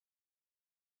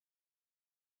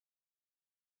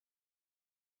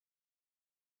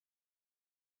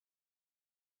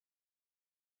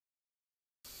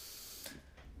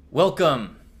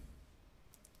Welcome.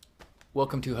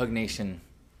 Welcome to Hug Nation.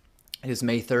 It is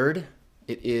May 3rd.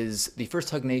 It is the first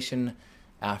Hug Nation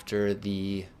after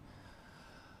the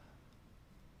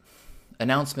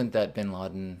announcement that bin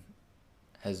Laden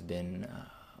has been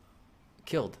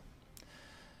killed.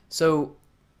 So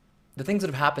the things that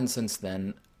have happened since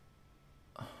then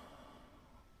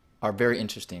are very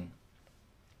interesting.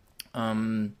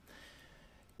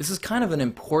 This is kind of an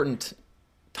important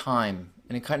time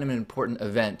and a kind of an important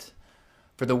event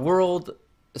for the world,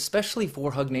 especially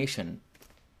for Hug Nation.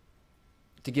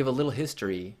 To give a little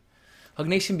history, Hug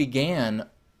Nation began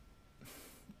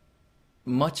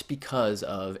much because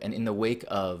of and in the wake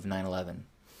of 9/11.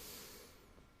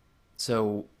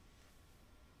 So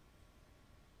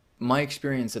my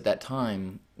experience at that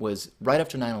time was right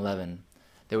after 9/11,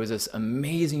 there was this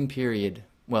amazing period,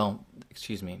 right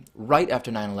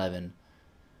after 9/11,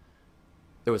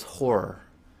 there was horror,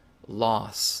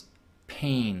 loss,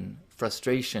 pain,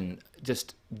 frustration,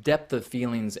 just depth of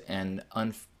feelings and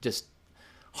just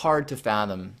hard to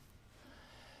fathom.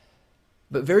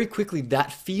 But very quickly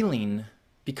that feeling,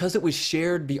 because it was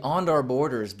shared beyond our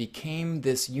borders, became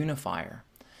this unifier.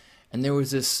 And there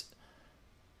was this,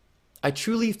 I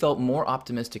truly felt more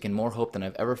optimistic and more hope than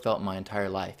I've ever felt in my entire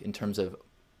life in terms of,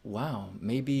 wow,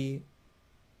 maybe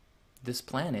this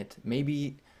planet,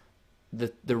 maybe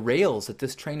the rails that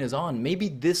this train is on, maybe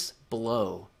this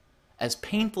blow, as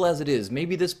painful as it is,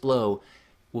 maybe this blow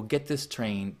will get this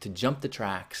train to jump the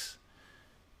tracks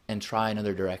and try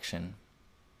another direction.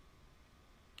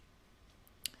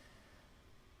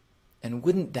 And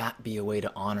wouldn't that be a way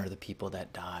to honor the people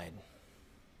that died?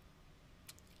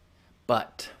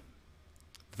 But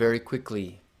very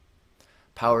quickly,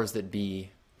 powers that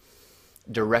be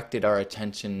directed our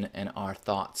attention and our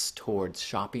thoughts towards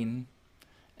shopping,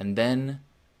 and then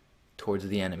towards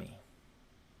the enemy.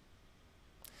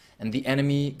 And the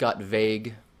enemy got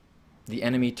vague. The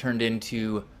enemy turned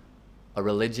into a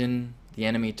religion. The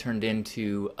enemy turned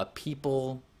into a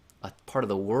people, a part of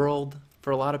the world for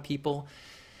a lot of people.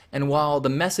 And while the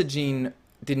messaging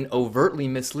didn't overtly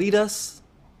mislead us,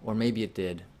 or maybe it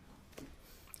did,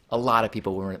 a lot of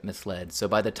people were misled. So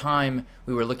by the time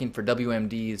we were looking for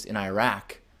WMDs in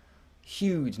Iraq,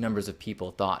 huge numbers of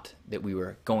people thought that we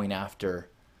were going after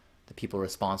the people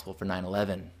responsible for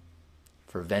 9/11,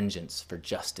 for vengeance, for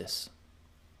justice.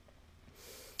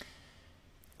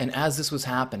 And as this was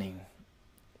happening,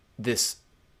 this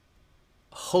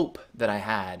hope that I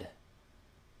had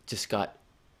just got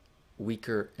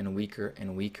weaker and weaker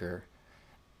and weaker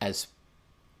as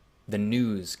the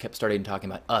news kept starting talking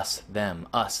about us, them,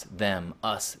 us, them,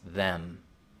 us, them.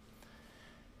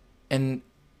 And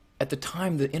at the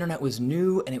time, the internet was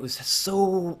new and it was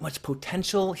so much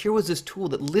potential. Here was this tool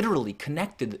that literally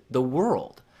connected the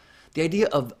world. The idea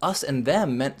of us and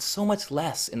them meant so much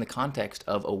less in the context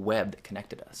of a web that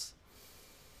connected us.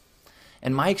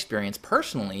 And my experience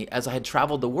personally, as I had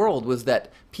traveled the world, was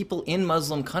that people in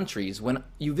Muslim countries, when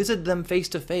you visited them face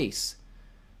to face,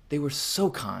 they were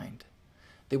so kind.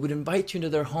 They would invite you into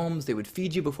their homes. They would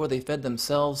feed you before they fed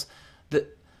themselves. The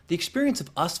experience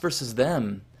of us versus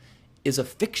them is a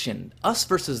fiction. Us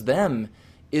versus them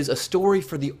is a story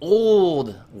for the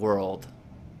old world,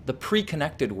 the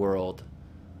pre-connected world,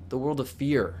 the world of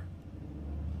fear.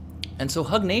 And so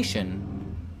Hug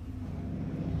Nation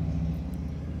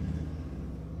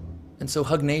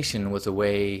was a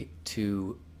way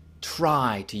to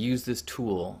try to use this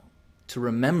tool to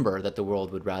remember that the world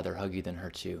would rather hug you than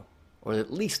hurt you, or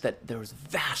at least that there was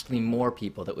vastly more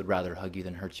people that would rather hug you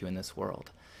than hurt you in this world.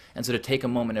 And so to take a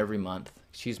moment every month,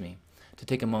 to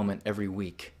take a moment every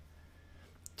week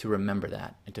to remember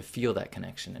that and to feel that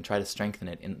connection and try to strengthen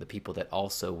it in the people that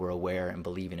also were aware and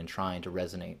believing and trying to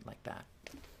resonate like that.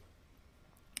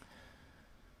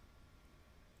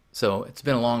 So it's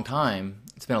been a long time.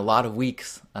 It's been a lot of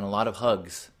weeks and a lot of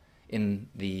hugs in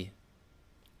the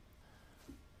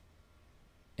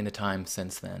time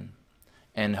since then.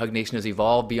 And Hug Nation has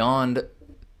evolved beyond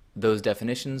those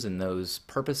definitions and those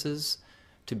purposes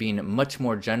to being a much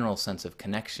more general sense of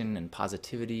connection and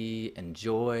positivity and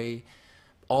joy,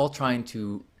 all trying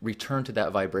to return to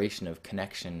that vibration of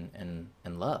connection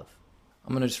and love.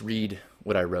 I'm going to just read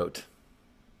what I wrote.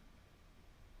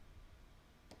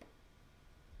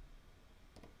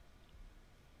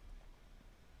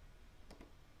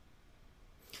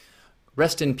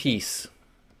 Rest in peace.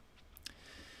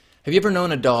 Have you ever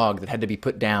known a dog that had to be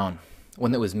put down,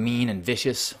 one that was mean and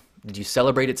vicious? Did you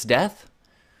celebrate its death,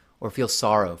 or feel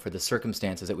sorrow for the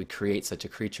circumstances that would create such a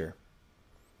creature?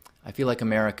 I feel like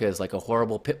America is like a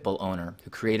horrible pit bull owner who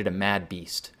created a mad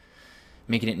beast,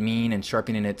 making it mean and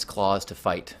sharpening its claws to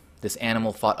fight. This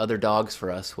animal fought other dogs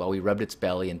for us while we rubbed its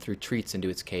belly and threw treats into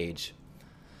its cage.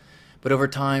 But over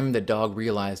time, the dog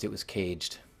realized it was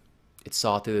caged. It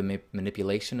saw through the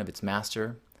manipulation of its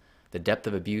master. The depth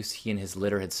of abuse he and his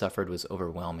litter had suffered was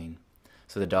overwhelming.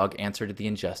 So the dog answered the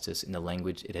injustice in the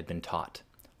language it had been taught: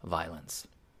 violence.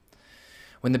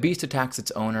 When the beast attacks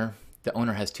its owner, the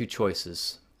owner has two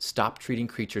choices: stop treating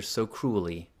creatures so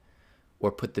cruelly,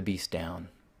 or put the beast down.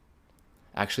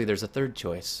 Actually, there's a third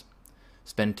choice: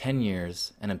 spend 10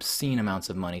 years and obscene amounts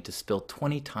of money to spill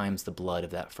 20 times the blood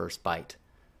of that first bite.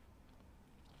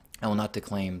 I will not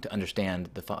claim to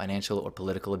understand the financial or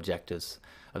political objectives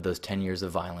of those 10 years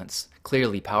of violence.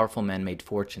 Clearly, powerful men made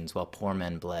fortunes while poor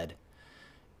men bled,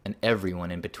 and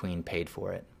everyone in between paid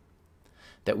for it.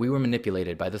 That we were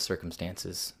manipulated by the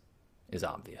circumstances is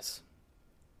obvious.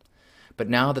 But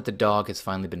now that the dog has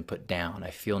finally been put down, I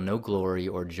feel no glory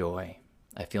or joy.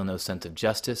 I feel no sense of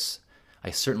justice. I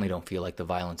certainly don't feel like the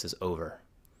violence is over.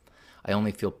 I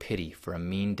only feel pity for a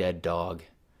mean dead dog,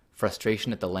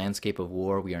 frustration at the landscape of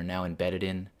war we are now embedded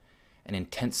in, and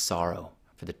intense sorrow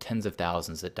for the tens of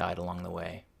thousands that died along the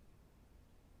way.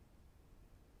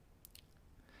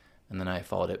 And then I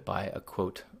followed it by a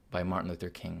quote by Martin Luther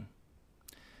King.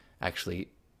 Actually,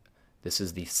 this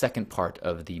is the second part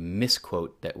of the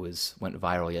misquote that went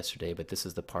viral yesterday, but this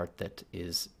is the part that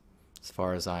is, as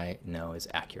far as I know, is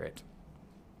accurate.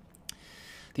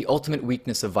 The ultimate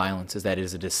weakness of violence is that it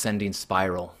is a descending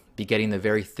spiral, begetting the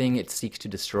very thing it seeks to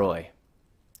destroy.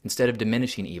 Instead of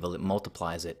diminishing evil, it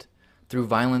multiplies it. Through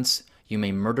violence, you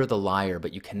may murder the liar,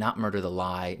 but you cannot murder the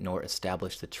lie nor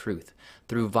establish the truth.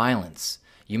 Through violence,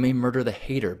 you may murder the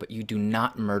hater, but you do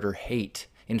not murder hate.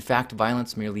 In fact,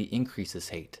 violence merely increases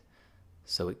hate.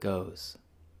 So it goes.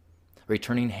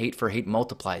 Returning hate for hate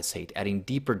multiplies hate, adding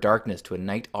deeper darkness to a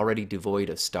night already devoid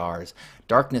of stars.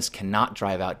 Darkness cannot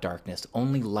drive out darkness.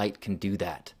 Only light can do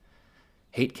that.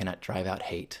 Hate cannot drive out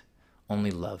hate.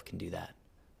 Only love can do that.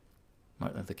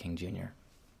 Martin Luther King Jr.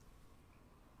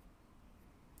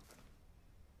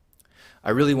 I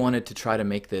really wanted to try to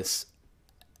make this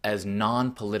as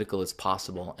non-political as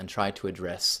possible and try to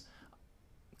address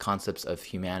concepts of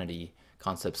humanity,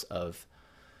 concepts of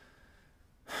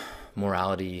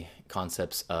morality,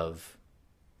 concepts of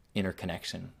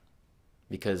interconnection.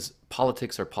 Because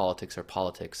politics are politics are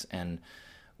politics, and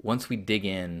once we dig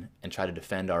in and try to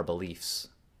defend our beliefs,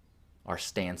 our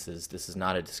stances, this is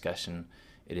not a discussion.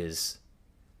 It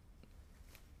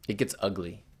gets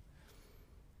ugly.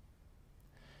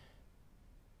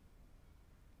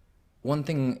 One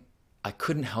thing I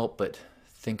couldn't help but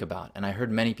think about, and I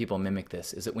heard many people mimic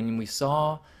this, is that when we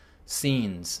saw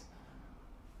scenes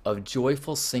of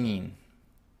joyful singing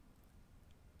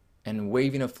and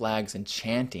waving of flags and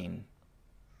chanting,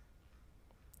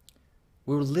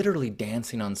 we were literally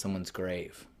dancing on someone's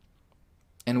grave.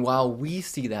 And while we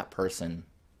see that person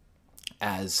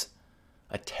as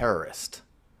a terrorist,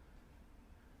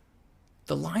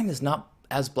 the line is not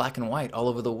as black and white all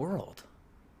over the world.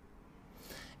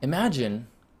 Imagine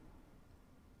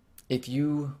if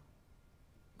you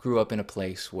grew up in a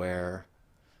place where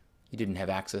you didn't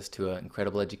have access to an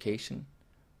incredible education.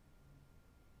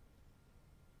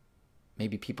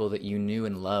 Maybe people that you knew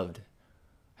and loved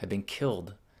had been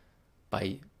killed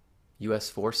by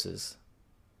U.S. forces,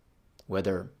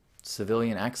 whether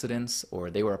civilian accidents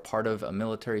or they were a part of a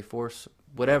military force,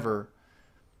 whatever.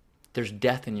 There's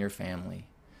death in your family.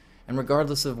 And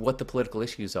regardless of what the political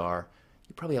issues are,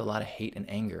 you probably have a lot of hate and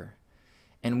anger.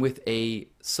 And with a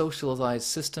socialized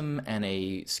system and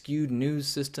a skewed news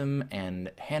system and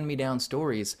hand-me-down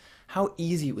stories, how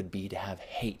easy it would be to have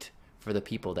hate for the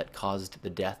people that caused the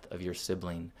death of your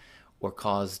sibling or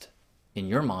caused, in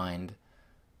your mind,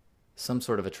 some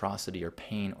sort of atrocity or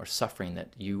pain or suffering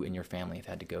that you and your family have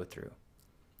had to go through.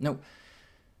 No,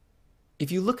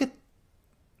 if you look at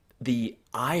the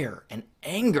ire and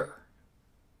anger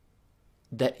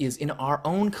that is in our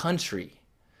own country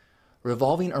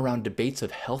revolving around debates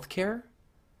of healthcare,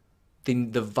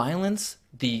 the violence,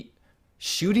 the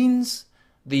shootings,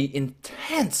 the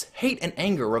intense hate and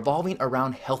anger revolving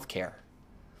around healthcare.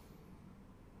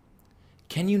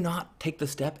 Can you not take the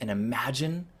step and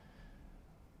imagine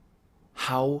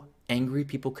how angry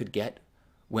people could get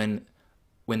when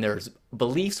there's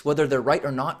beliefs, whether they're right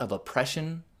or not, of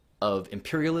oppression, of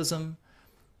imperialism,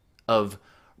 of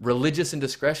religious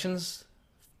indiscretions,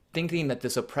 thinking that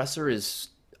this oppressor is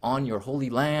on your holy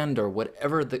land or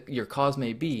whatever your cause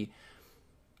may be.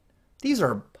 These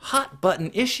are hot button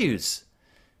issues.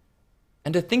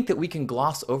 And to think that we can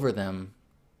gloss over them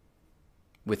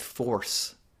with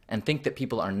force and think that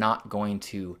people are not going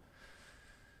to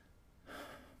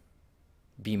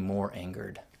be more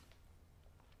angered.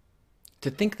 To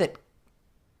think that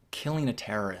killing a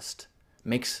terrorist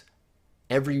makes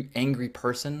every angry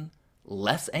person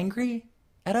less angry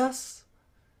at us,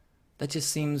 that just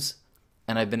seems,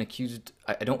 and I've been accused,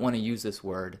 I don't want to use this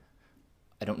word,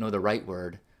 I don't know the right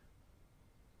word,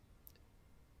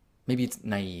 maybe it's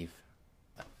naive.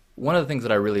 One of the things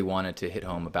that I really wanted to hit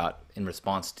home about in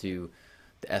response to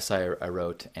the essay I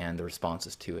wrote and the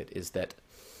responses to it is that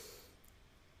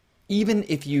even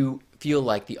if you feel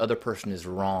like the other person is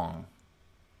wrong,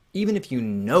 even if you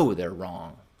know they're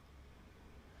wrong,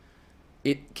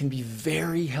 it can be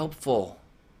very helpful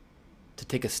to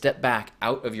take a step back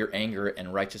out of your anger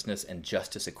and righteousness and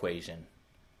justice equation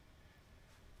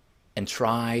and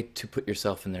try to put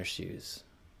yourself in their shoes.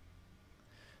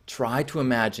 Try to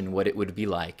imagine what it would be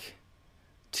like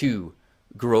to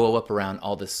grow up around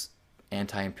all this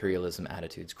anti-imperialism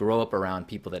attitudes, grow up around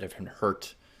people that have been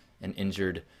hurt and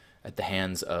injured at the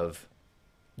hands of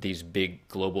these big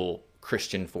global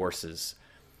Christian forces.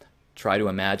 Try to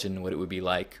imagine what it would be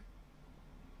like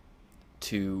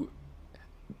to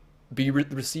be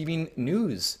receiving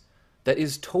news that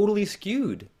is totally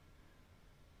skewed.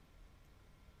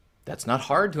 That's not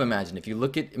hard to imagine. If you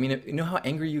look at, I mean, you know how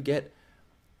angry you get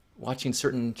watching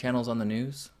certain channels on the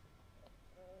news?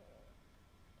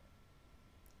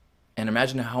 And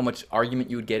imagine how much argument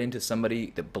you would get into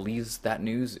somebody that believes that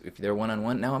news if they're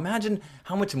one-on-one. Now imagine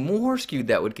how much more skewed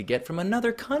that could get from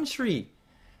another country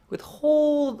with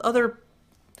whole other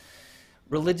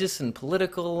religious and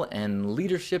political and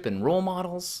leadership and role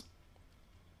models.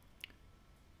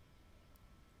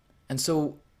 And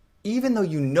so even though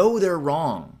you know they're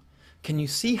wrong, can you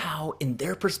see how in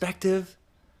their perspective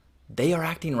they are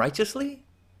acting righteously?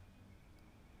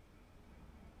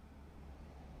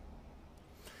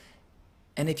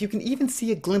 And if you can even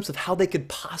see a glimpse of how they could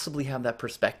possibly have that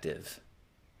perspective,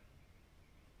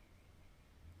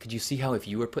 could you see how if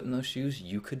you were put in those shoes,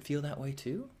 you could feel that way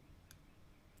too?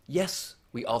 Yes,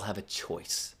 we all have a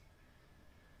choice.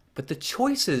 But the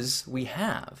choices we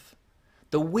have,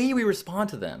 the way we respond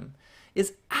to them,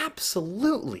 is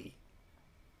absolutely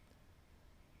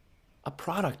a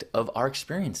product of our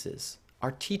experiences,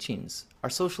 our teachings, our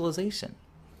socialization.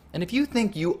 And if you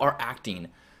think you are acting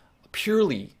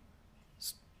purely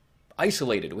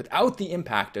isolated without the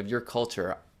impact of your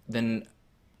culture, then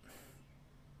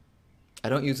I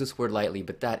don't use this word lightly,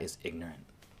 but that is ignorant.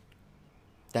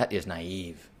 That is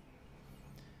naive.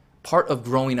 Part of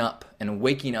growing up and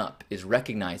waking up is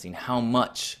recognizing how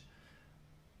much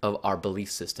of our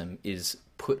belief system is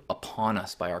put upon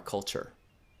us by our culture.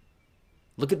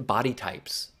 Look at body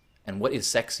types and what is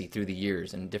sexy through the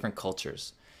years in different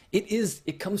cultures.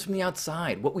 It comes from the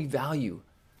outside, what we value,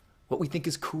 what we think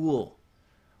is cool,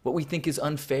 what we think is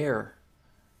unfair.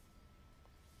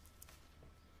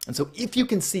 And so if you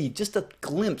can see just a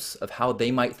glimpse of how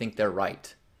they might think they're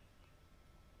right,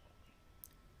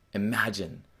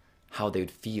 imagine how they'd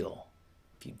feel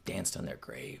if you danced on their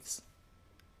graves.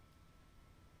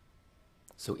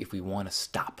 So if we want to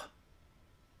stop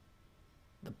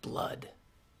the blood,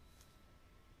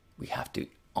 we have to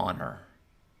honor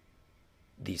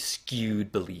these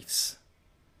skewed beliefs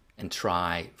and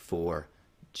try for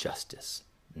justice,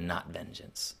 not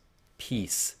vengeance.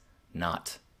 Peace,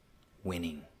 not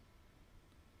winning.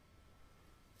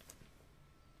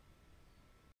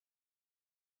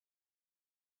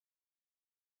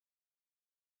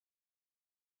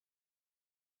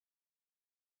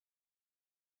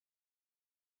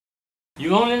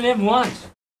 You only live once.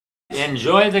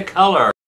 Enjoy the color.